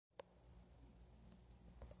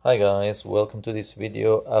Hi guys, welcome to this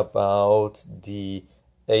video about the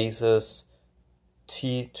Asus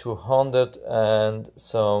T200 and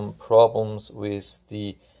some problems with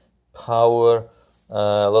the power.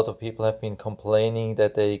 A lot of people have been complaining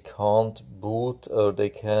that they can't boot or they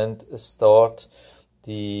can't start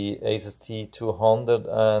the Asus T200,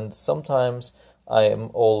 and sometimes I am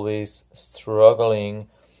always struggling.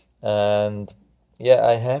 And yeah,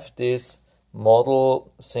 I have this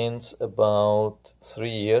model since about 3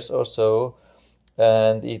 years or so,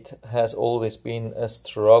 and it has always been a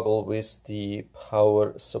struggle with the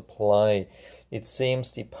power supply. It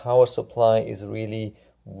seems the power supply is really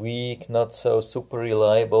weak, not so super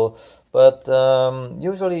reliable, but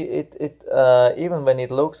usually it even when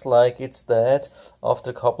it looks like it's dead, after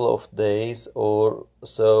a couple of days or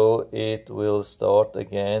so it will start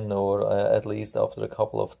again, or at least after a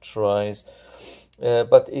couple of tries.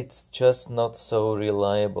 But it's just not so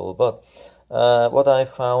reliable. But what I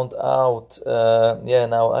found out,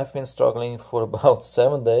 now I've been struggling for about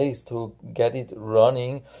 7 days to get it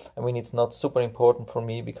running. I mean, it's not super important for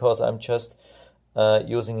me because I'm just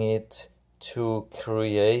using it to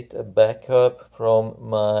create a backup from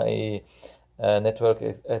my network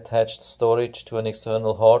attached storage to an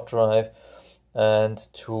external hard drive and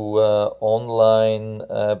to online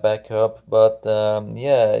backup. But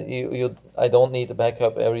I don't need a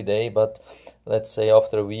backup every day, but let's say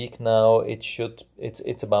after a week now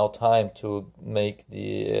it's about time to make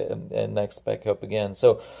the next backup again.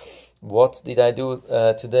 So what did I do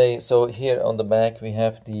today? So here on the back we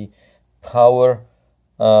have the power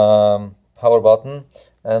button,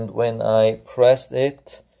 and when I pressed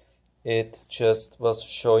it, it just was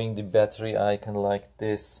showing the battery icon like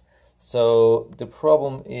this. So the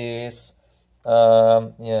problem is, it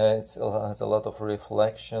has a lot of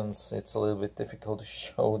reflections. It's a little bit difficult to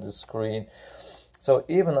show the screen. So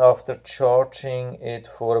even after charging it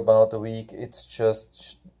for about a week, it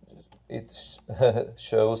shows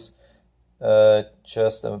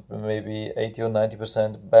just maybe 80 or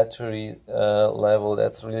 90% battery level.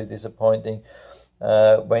 That's really disappointing.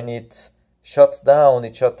 When it shut down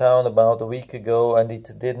about a week ago, and it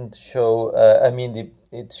didn't show,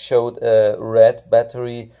 it showed a red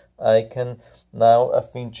battery icon. Now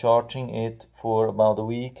I've been charging it for about a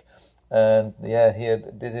week, and yeah, here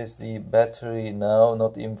this is the battery now,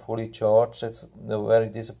 not even fully charged. It's very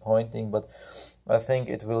disappointing, but I think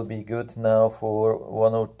it will be good now for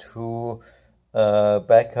 1 or 2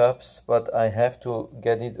 backups, but I have to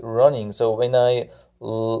get it running. So when I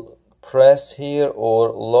press here,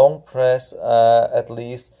 or long press at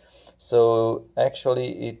least, so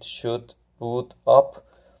actually it should boot up,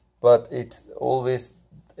 but it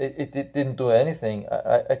didn't do anything.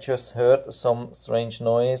 I just heard some strange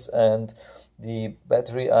noise and the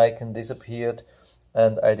battery icon disappeared,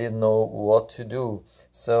 and I didn't know what to do.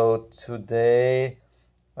 So today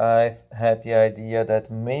I had the idea that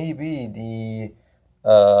maybe the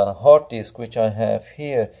hard disk which I have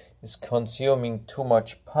here is consuming too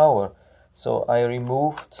much power. So I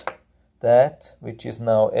removed that, which is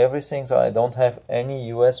now everything. So I don't have any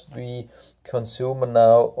USB consumer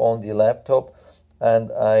now on the laptop,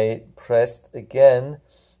 and I pressed again,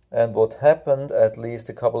 and what happened, at least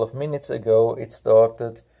a couple of minutes ago, it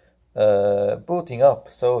started booting up.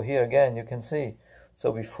 So here again you can see,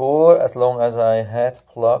 so before, as long as I had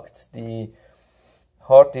plugged the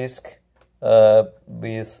hard disk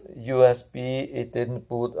with USB, it didn't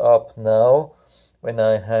boot up. Now when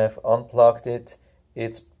I have unplugged it,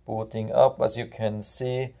 it's booting up. As you can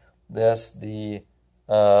see, there's the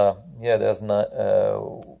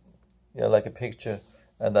like a picture,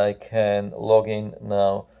 and I can log in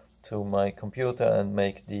now to my computer and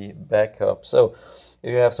make the backup. So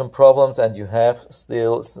if you have some problems and you have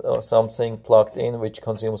still something plugged in which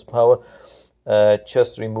consumes power,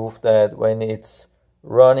 just remove that. When it's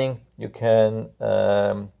running, you can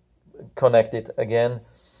connect it again,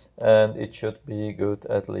 and it should be good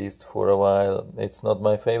at least for a while. It's not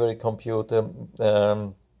my favorite computer.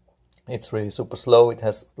 It's really super slow. It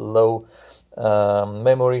has low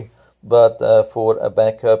memory, but for a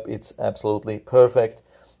backup it's absolutely perfect,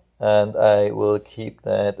 and I will keep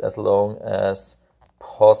that as long as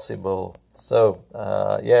possible. So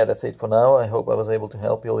that's it for now. I hope I was able to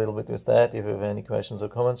help you a little bit with that. If you have any questions or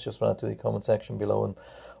comments, just write to the comment section below, and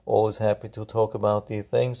always happy to talk about these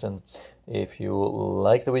things. And if you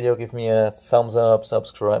like the video, give me a thumbs up,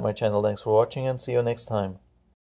 subscribe my channel. Thanks for watching, and see you next time.